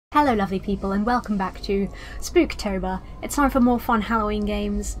Hello lovely people and welcome back to Spooktober. It's time for more fun Halloween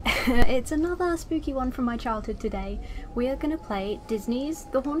games. It's another spooky one from my childhood today. We are going to play Disney's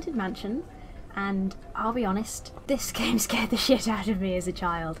The Haunted Mansion, and I'll be honest, this game scared the shit out of me as a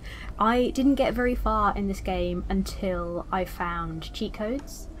child. I didn't get very far in this game until I found cheat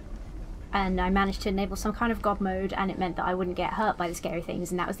codes, and I managed to enable some kind of god mode, and it meant that I wouldn't get hurt by the scary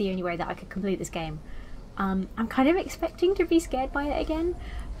things, and that was the only way that I could complete this game. I'm kind of expecting to be scared by it again,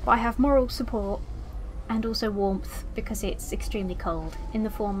 but I have moral support and also warmth because it's extremely cold, in the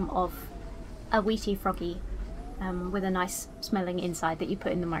form of a wheaty froggy with a nice smelling inside that you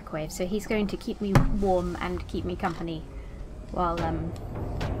put in the microwave. So he's going to keep me warm and keep me company while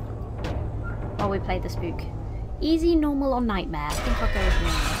we play the spook. Easy, normal, or nightmare? I think I'll go with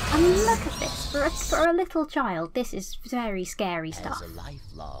normal. I mean, look at this. For a little child, this is very scary stuff. As a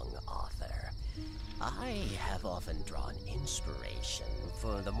lifelong author, I have often drawn inspiration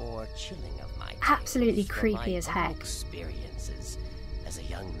for the more chilling of my absolutely tales creepy as from my own heck. experiences as a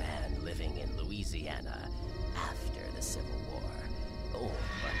young man living in Louisiana after the Civil War. Or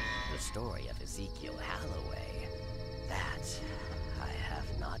the story of Ezekiel Halloway. That I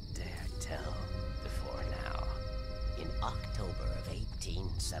have not dared tell before now. In October of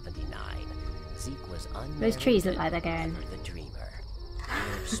 1879, Zeke was unmarried. Those trees look like they're going. Ever the dreamer.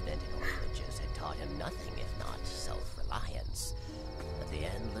 Years spent in orphanages had taught him nothing if not self-reliance. But the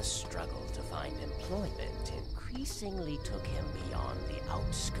endless struggle to find employment increasingly took him beyond the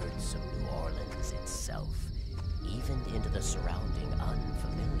outskirts of New Orleans itself, even into the surrounding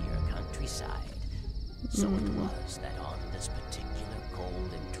unfamiliar countryside. So it was that on this particular cold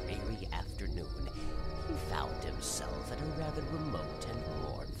and dreary afternoon, he found himself at a rather remote and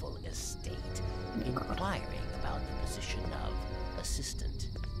mournful estate, inquiring about the position of assistant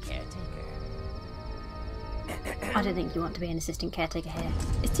caretaker. I don't think you want to be an assistant caretaker here.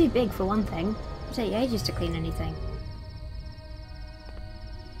 It's too big for one thing. It'll take ages to clean anything.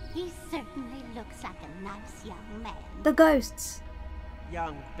 He certainly looks like a nice young man. The ghosts!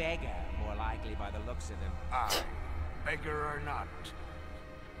 Young beggar, more likely by the looks of him. Aye, beggar or not,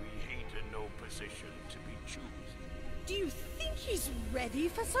 we ain't in no position to be choosing. Do you think he's ready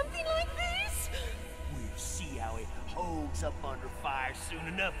for something like this? We'll see how it holds up under fire soon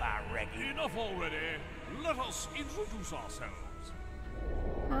enough, I reckon. Enough already. Let us introduce ourselves.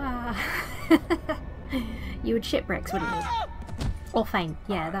 Ah. You would shipwrecks, wouldn't you? Or faint.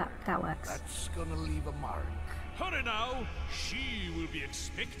 Yeah, that works. That's gonna leave a mark. Hurry now. She will be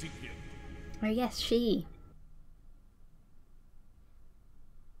expecting him. Oh yes, she.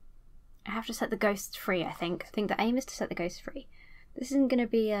 I have to set the ghosts free, I think. I think the aim is to set the ghosts free. This isn't gonna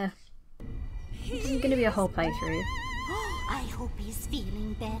be a whole playthrough. I hope he's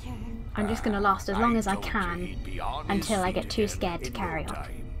feeling better. I'm just gonna last as long as I told you can he'd be on his until I get feet too again scared to in carry no on.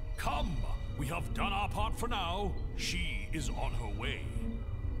 time. Come. We have done our part for now. She is on her way.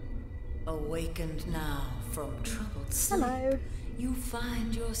 Awakened now from troubled sleep, Hello. you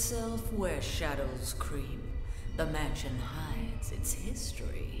find yourself where shadows creep. The mansion hides its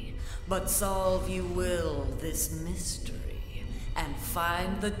history, but solve you will this mystery, and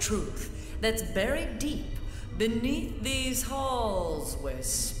find the truth that's buried deep beneath these halls where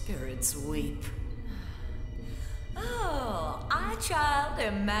spirits weep. Oh, I, child,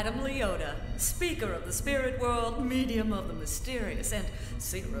 am Madame Leota, speaker of the spirit world, medium of the mysterious, and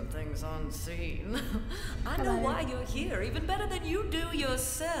seer of things unseen. I know why you're here, even better than you do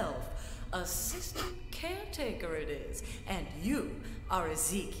yourself. Assistant caretaker it is, and you are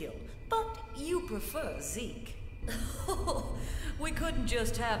Ezekiel, but you prefer Zeke. We couldn't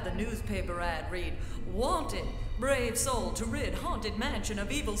just have the newspaper ad read, "Wanted, brave soul to rid haunted mansion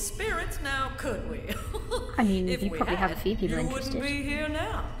of evil spirits," now could we? I mean, If you we probably have a had, few people you interested. wouldn't be here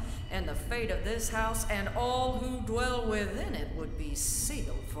now, and the fate of this house and all who dwell within it would be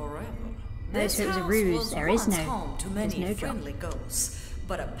sealed forever. Those who it was a house ruse, was there is once no- home to there's many no job. friendly ghosts,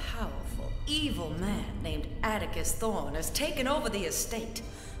 but a powerful, evil man named Atticus Thorne has taken over the estate,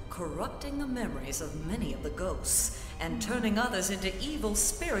 corrupting the memories of many of the ghosts and turning others into evil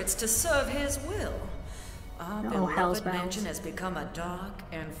spirits to serve his will. Our Oh, hell's beloved bells. mansion has become a dark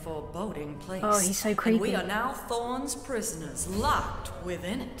and foreboding place. Oh, he's so And creepy. we are now Thorne's prisoners, locked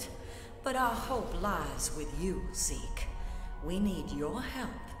within it. But our hope lies with you, Zeke. We need your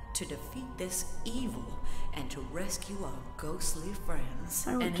help to defeat this evil and to rescue our ghostly friends.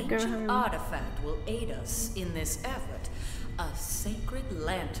 I want An to go ancient home. artifact will aid us in this effort. A sacred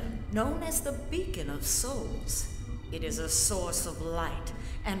lantern known as the Beacon of Souls. It is a source of light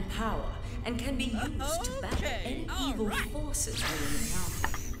and power and can be used to battle any evil forces we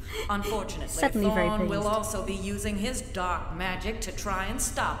encounter. Unfortunately, Suddenly very Thorn will pleased. also be using his dark magic to try and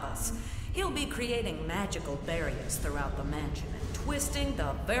stop us. He'll be creating magical barriers throughout the mansion and twisting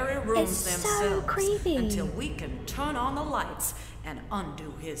the very rooms It's so themselves creepy. until we can turn on the lights and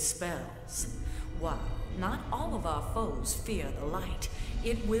undo his spells. While not all of our foes fear the light,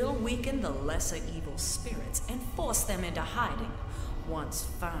 it will weaken the lesser evil spirits and force them into hiding. Once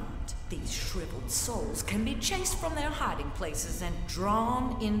found, these shriveled souls can be chased from their hiding places and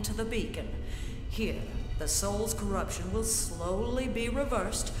drawn into the beacon. Here, the soul's corruption will slowly be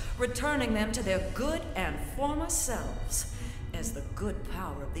reversed, returning them to their good and former selves. As the good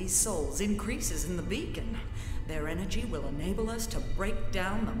power of these souls increases in the beacon, their energy will enable us to break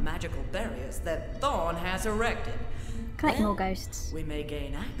down the magical barriers that Thorn has erected. Collect Then more ghosts. we may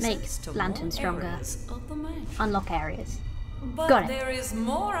gain Make access to lantern more stronger. areas of the mansion. Unlock areas. But Got it. there is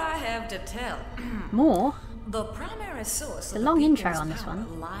more I have to tell. More? The primary source The of long the intro beacon's on this power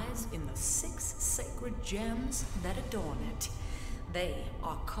one. lies in the 6 sacred gems that adorn it. They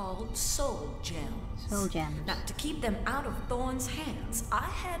are called soul gems. Soul gems. Now, to keep them out of Thorn's hands, I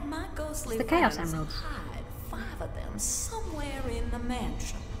had my ghostly It's the Chaos friends Emeralds. hide 5 of them somewhere in the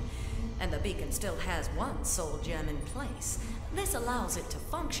mansion. And the beacon still has 1 soul gem in place. This allows it to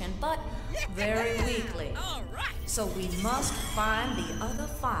function, but very weakly. So we must find the other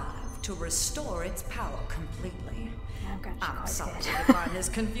 5 to restore its power completely. Oh, gosh, I'm quite sorry scared. to find this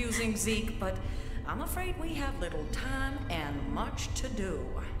confusing, Zeke, but I'm afraid we have little time and much to do.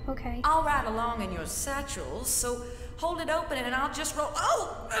 Okay. I'll ride along in your satchels, so hold it open and I'll just roll.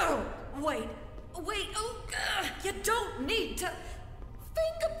 Oh! Wait. You don't need to.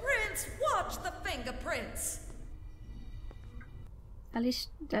 Fingerprints! Watch the fingerprints! At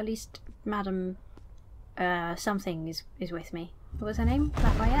least, Madam, something is with me. What was her name?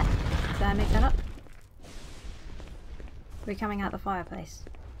 Lafayette? Did I make that up? We're coming out the fireplace.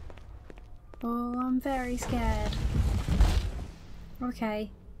 Oh, I'm very scared. Okay.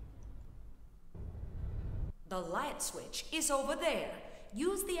 The light switch is over there.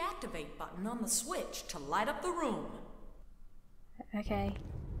 Use the activate button on the switch to light up the room. Okay.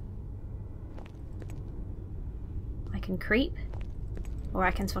 I can creep, or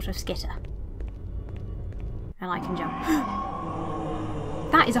I can sort of skitter. And I can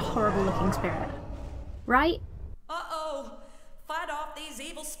jump. That is a horrible looking spirit. Right? Uh-oh! Fight off these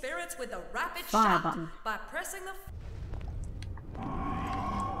evil spirits with a rapid Fire shot button. by pressing the...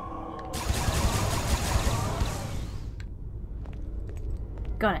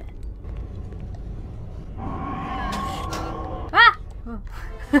 Got it. Ah! Oh.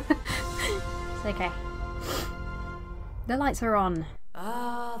 It's okay. The lights are on.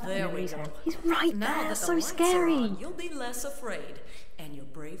 Ah, there we go. He's right Now there. that the So lights are scary. on, you'll be less afraid, and your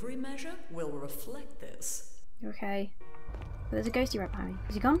bravery measure will reflect this. Okay. But there's a ghosty right behind me.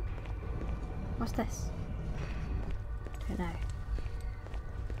 Is he gone? What's this? Don't know.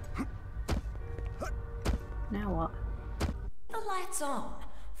 Now what? The lights on.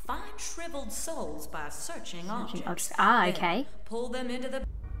 Find shriveled souls by searching objects. Ah, Then okay. pull them into the...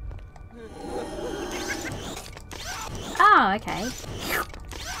 Ah, okay.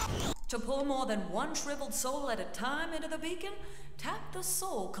 To pull more than 1 shriveled soul at a time into the beacon, tap the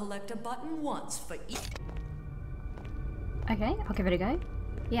soul collector button once for each... Okay, I'll give it a go.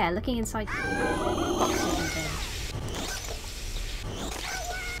 Yeah, looking inside boxes and things.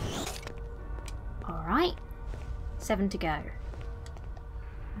 Alright. 7 to go.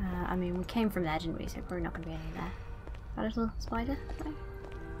 I mean, we came from there, didn't we? So probably not going to be any in there. That little spider? No.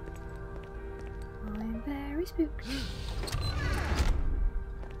 I'm very spooked.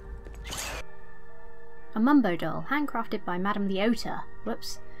 A Mumbo doll, handcrafted by Madame Leota.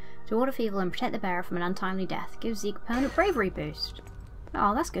 Whoops. To ward off evil and protect the bearer from an untimely death. Gives Zeke a permanent bravery boost.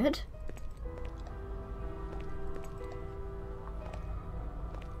 Oh, that's good.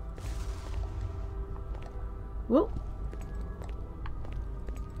 Whoa.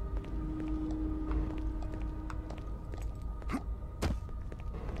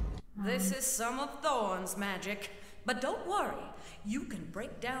 This is some of Thorn's magic. But don't worry, you can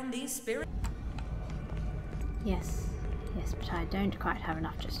break down these spirits. Yes. Yes, but I don't quite have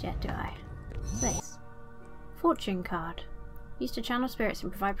enough just yet, do I? This. Fortune card. Used to channel spirits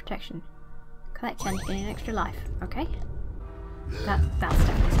and provide protection. Collect 10 to gain an extra life. Okay. That's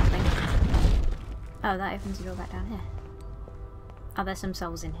definitely something. Oh, that opens the door back down here. Are there some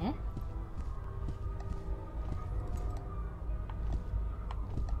souls in here?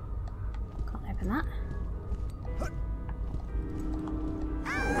 Can't open that.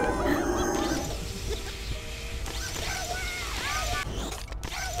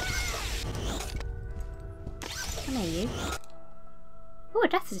 Come here, you. Ooh, a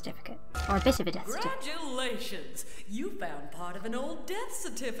death certificate. Or a bit of a death certificate. Congratulations! You found part of an old death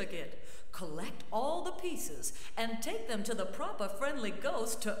certificate. Collect all the pieces and take them to the proper friendly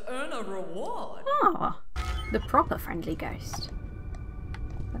ghost to earn a reward. Oh, the proper friendly ghost.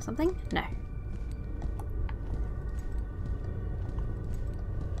 Is that something? No.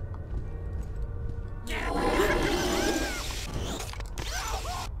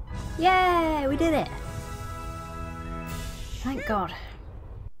 Yay, we did it! Thank God.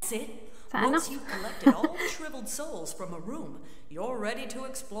 That's it. Is that Once enough? you've collected all the shriveled souls from a room, you're ready to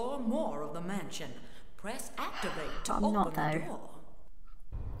explore more of the mansion. Press activate to I'm open not, the though. door.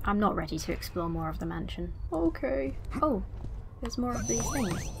 I'm not ready to explore more of the mansion. Okay. Oh, there's more of these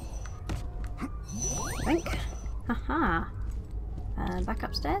things. Think. Haha. Back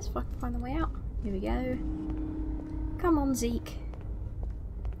upstairs if I can find the way out. Here we go. Come on, Zeke.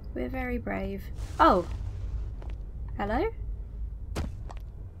 We're very brave. Oh! Hello?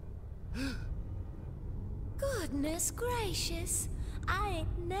 Goodness gracious. I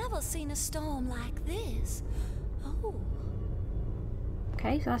ain't never seen a storm like this. Oh.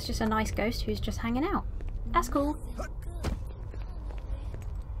 Okay, so that's just a nice ghost who's just hanging out. That's cool.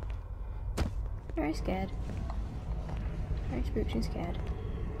 Very scared. Very spooked and scared.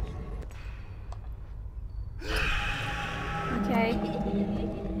 Okay.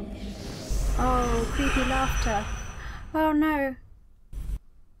 Oh, creepy laughter. Oh no.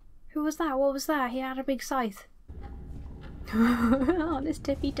 Who was that? What was that? He had a big scythe. On his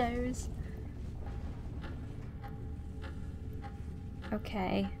tippy toes.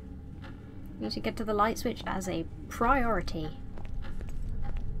 Okay. Need to get to the light switch as a priority.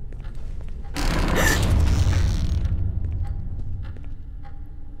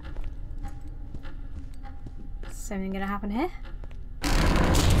 Something gonna happen here?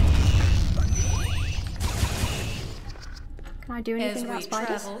 Can I do anything about spiders?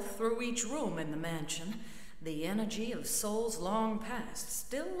 As we travel through each room in the mansion, the energy of souls long past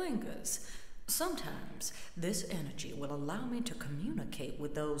still lingers. Sometimes this energy will allow me to communicate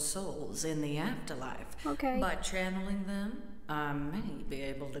with those souls in the afterlife. Okay. By channeling them, I may be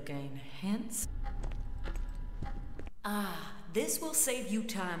able to gain hints. Ah, this will save you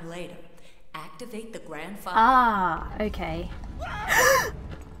time later. Activate the grandfather. Ah, okay.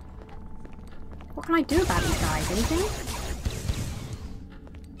 What can I do about these guys? Anything?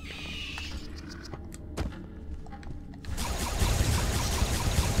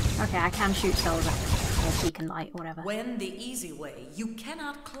 Okay, I can shoot souls or beacon light, whatever. When the easy way you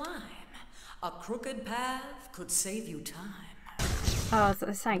cannot climb, a crooked path could save you time. Oh,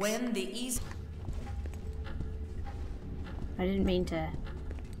 thanks. When the easy... I didn't mean to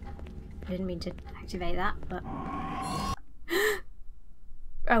activate that, but...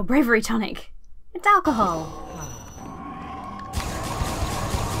 Oh, bravery tonic! It's alcohol!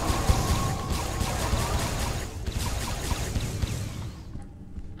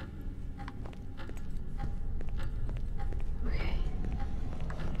 Okay.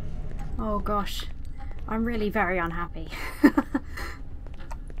 Oh gosh. I'm really very unhappy.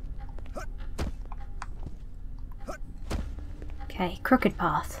 Okay, crooked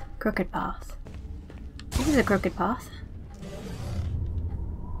path. Crooked path. This is a crooked path.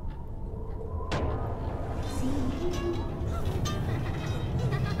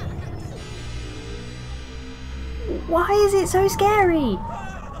 Why is it so scary?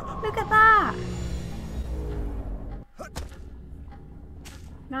 Look at that!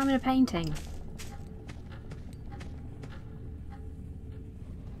 Now I'm in a painting.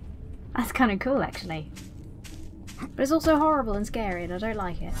 That's kind of cool, actually. But it's also horrible and scary, and I don't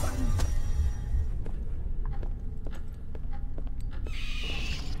like it.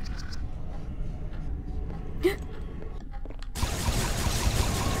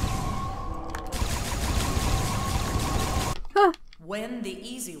 When the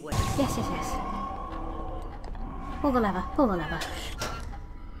easy way... Yes, yes, yes. Pull the lever, pull the lever.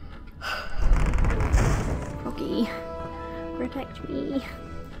 Froggy, protect me.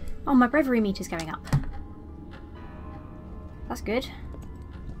 Oh, my bravery meter's going up. That's good.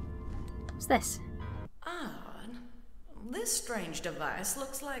 What's this? Odd. This strange device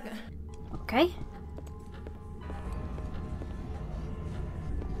looks like a... Okay.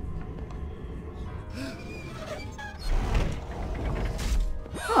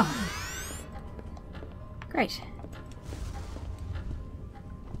 Oh. Great.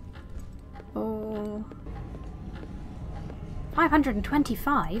 Oh.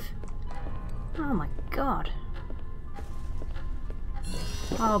 525? Oh my god.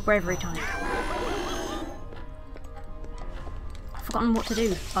 Oh, bravery tonic. I've forgotten what to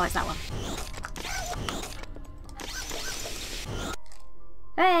do. Oh, it's that one.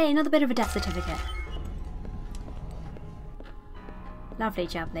 Hey, another bit of a death certificate. Lovely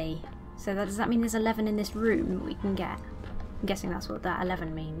jubbly. So does that mean there's 11 in this room that we can get? I'm guessing that's what that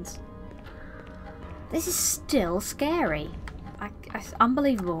 11 means. This is still scary.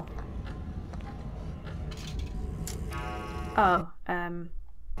 Unbelievable. Oh,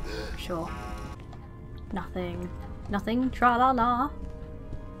 sure. Nothing. Nothing. Tra-la-la.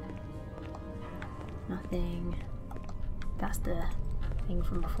 Nothing. That's the thing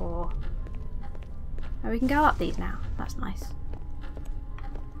from before. Oh, we can go up these now. That's nice.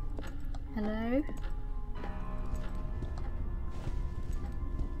 Hello?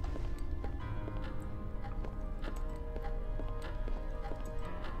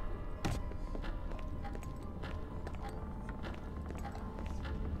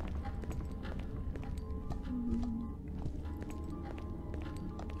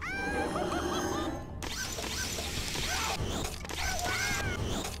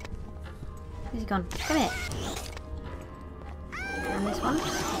 Where's he gone? Come here. And this one.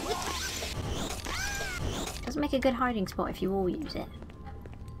 Doesn't make a good hiding spot if you all use it.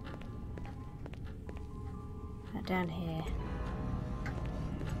 Down here.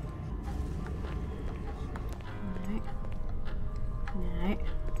 No. No.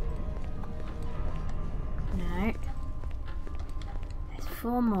 No. There's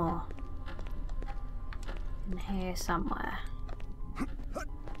 4 more. In here somewhere.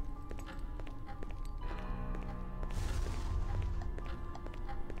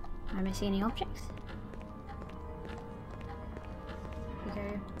 Am I seeing any objects? We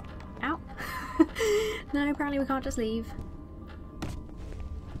go out. No, apparently we can't just leave.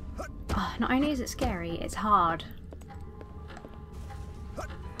 Oh, not only is it scary, it's hard.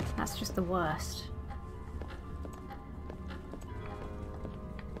 That's just the worst.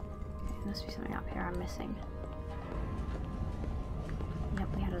 Okay, there must be something up here I'm missing.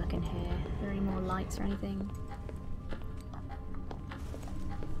 Yep, we had a look in here. Are there any more lights or anything?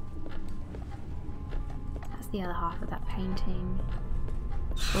 That's the other half of that painting.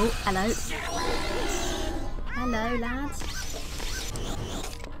 Oh, hello. Hello, lads.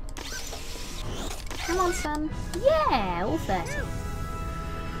 Come on, son. Yeah, all 30.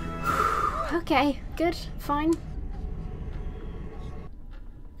 Okay, good, fine.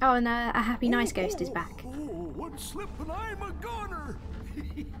 Oh, and a happy nice ghost is back. One slip and I'm a goner.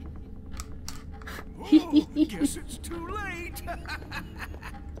 Oh, guess it's too late.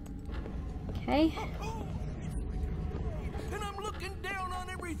 Okay. And I'm looking down on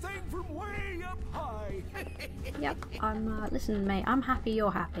everything from way up high. Yep, listen mate, I'm happy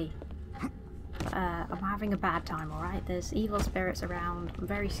you're happy. I'm having a bad time, alright? There's evil spirits around, I'm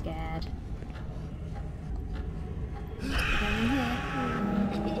very scared. Going in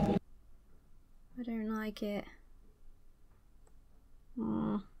here. I don't like it.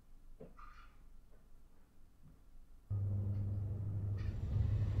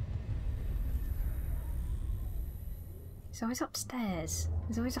 It's always upstairs.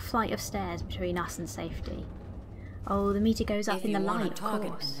 There's always a flight of stairs between us and safety. Oh, the meter goes up in the light, of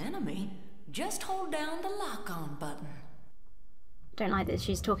course. An enemy, just hold down the lock-on button. Don't like that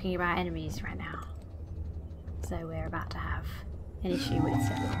she's talking about enemies right now. So we're about to have an issue with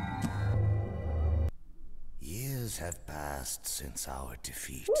several. Years have passed since our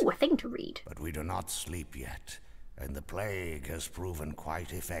defeat. Ooh, a thing to read. But we do not sleep yet, and the plague has proven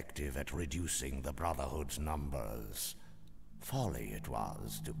quite effective at reducing the Brotherhood's numbers. Folly it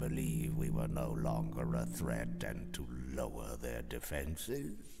was to believe we were no longer a threat and to lower their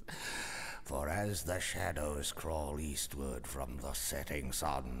defenses. For as the shadows crawl eastward from the setting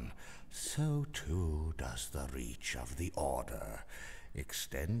sun, so too does the reach of the Order,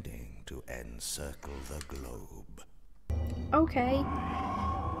 extending to encircle the globe. Okay.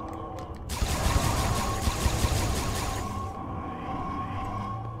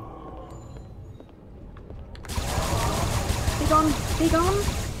 Be gone! Be gone!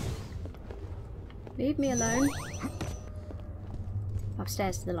 Leave me alone.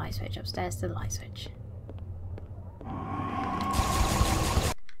 Upstairs to the light switch, upstairs to the light switch.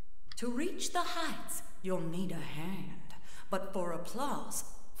 To reach the heights, you'll need a hand. But for applause,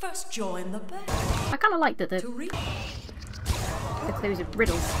 first join the band. I kind of like that the clues are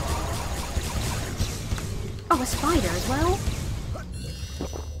riddles. Oh, a spider as well?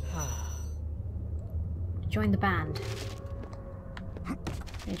 Join the band.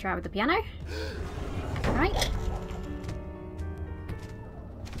 Can you try it with the piano? Right.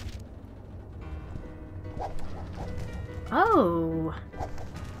 Oh!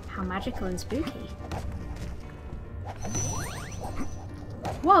 How magical and spooky.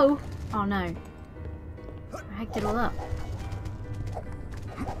 Whoa! Oh no. I hacked it all up.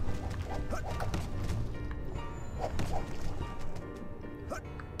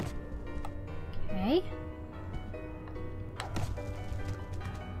 Okay.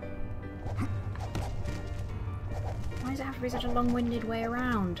 Why does it have to be such a long-winded way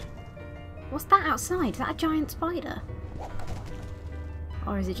around? What's that outside? Is that a giant spider?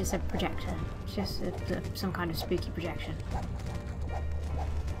 Or is it just a projector? It's just some kind of spooky projection.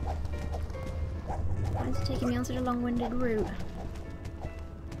 Why is it taking me on such a long-winded route?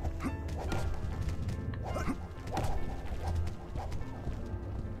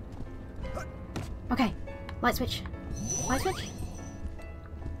 Okay, light switch. Light switch?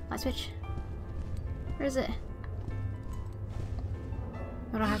 Light switch. Where is it?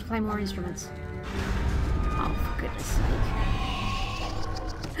 Or do I have to play more instruments? Oh, for goodness sake.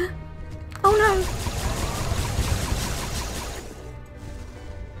 Oh no!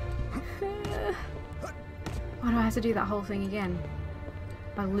 Why do I have to do that whole thing again?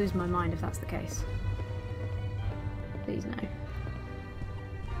 I'll lose my mind if that's the case. Please no.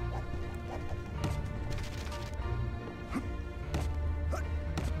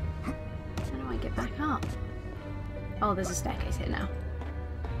 How do I get back up? Oh, there's a staircase here now.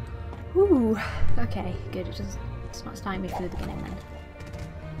 Ooh, okay, good. It's not starting me from the beginning then.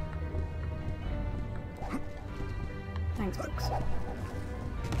 Thanks, folks.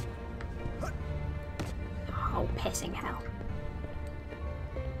 Oh, pissing hell.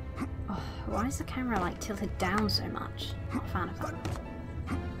 Oh, why is the camera like tilted down so much? Not a fan of that.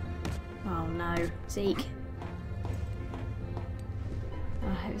 Oh no, Zeke. Oh,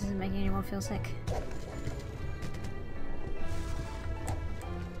 I hope this isn't making anyone feel sick.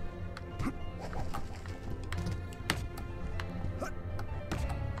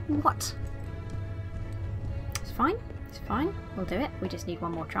 What? It's fine. It's fine. We'll do it. We just need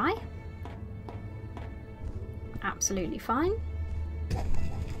one more try. Absolutely fine.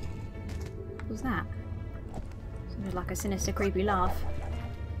 What was that? Sounded like a sinister, creepy laugh.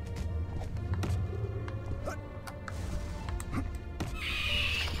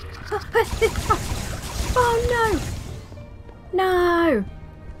 Oh no! No!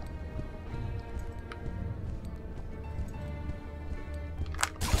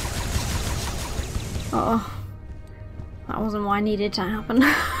 Oh, that wasn't what I needed to happen.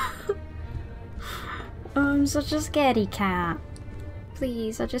 I'm such a scaredy cat.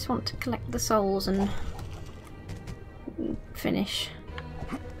 Please, I just want to collect the souls and finish.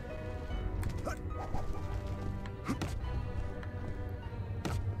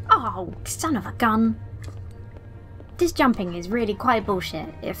 Oh, son of a gun. This jumping is really quite bullshit,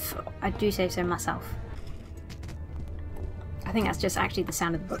 if I do say so myself. I think that's just actually the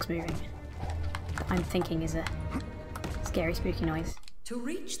sound of the books moving. I'm thinking is a scary, spooky noise. To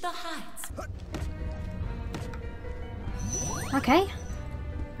reach the heights. Okay,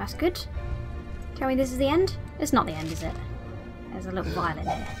 that's good. Tell me this is the end? It's not the end, is it? There's a little violin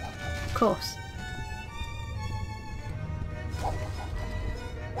here. Of course.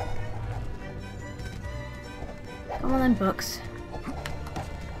 Come on then, books.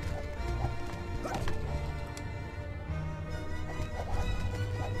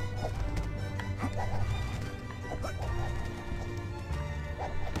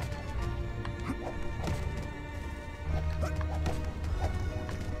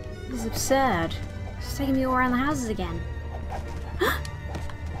 This is absurd. It's taking me all around the houses again.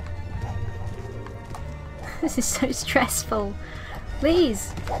 This is so stressful.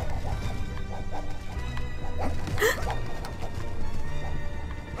 Please.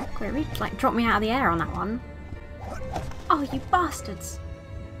 It really like dropped me out of the air on that one. Oh, you bastards!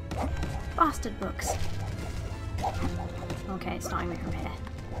 Bastard books. Okay, it's starting me from here.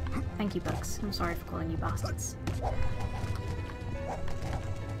 Thank you, books. I'm sorry for calling you bastards.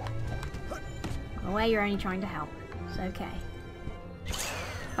 I'm aware you're only trying to help. It's okay.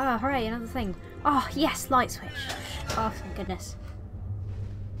 Oh, hooray, another thing. Oh, yes, light switch. Oh, thank goodness.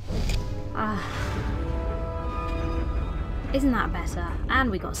 Ah. Isn't that better?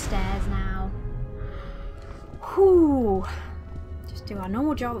 And we got stairs now. Whew. Just do our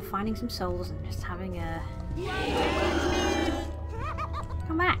normal job of finding some souls and just having a...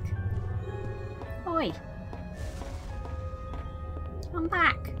 Come back. Oi. Come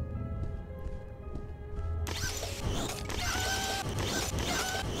back.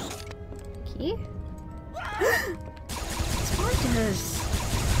 Thank you. Spiders.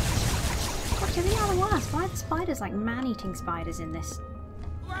 Gosh, I think they're the worst. Why are the spiders like man-eating spiders in this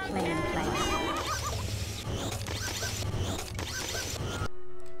playing place?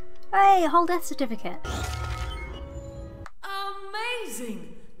 Hey, a whole death certificate.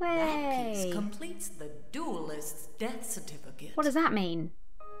 Amazing! Hey. That piece completes the duelist's death certificate. What does that mean?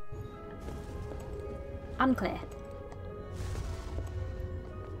 Unclear.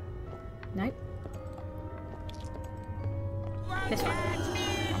 Nope. This one.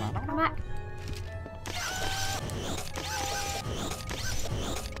 Come back.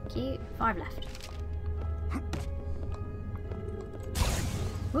 Cute. 5 left.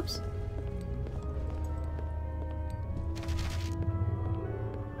 Whoops.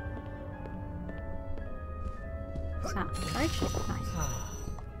 What's that? Courage? Nice.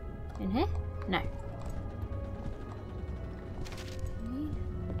 In here? No.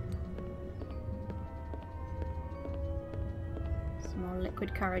 Some more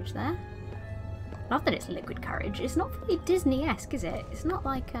liquid courage there. Not that it's liquid courage. It's not really Disney-esque, is it? It's not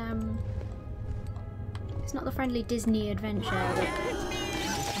like, it's not the friendly Disney adventure that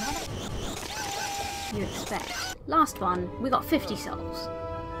you expect. Last one. We got 50 souls.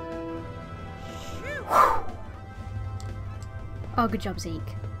 Oh, good job, Zeke.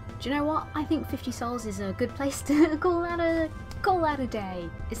 Do you know what? I think 50 souls is a good place to call that a day.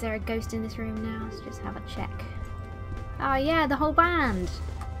 Is there a ghost in this room now? Let's just have a check. Oh yeah, the whole band.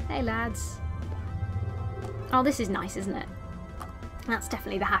 Hey lads. Oh, this is nice, isn't it? That's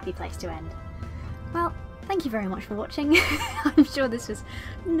definitely the happy place to end. Well, thank you very much for watching. I'm sure this was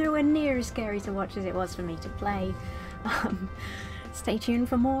nowhere near as scary to watch as it was for me to play. Stay tuned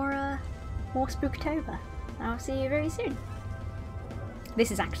for more Spooktober. I'll see you very soon.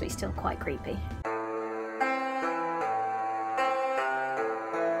 This is actually still quite creepy.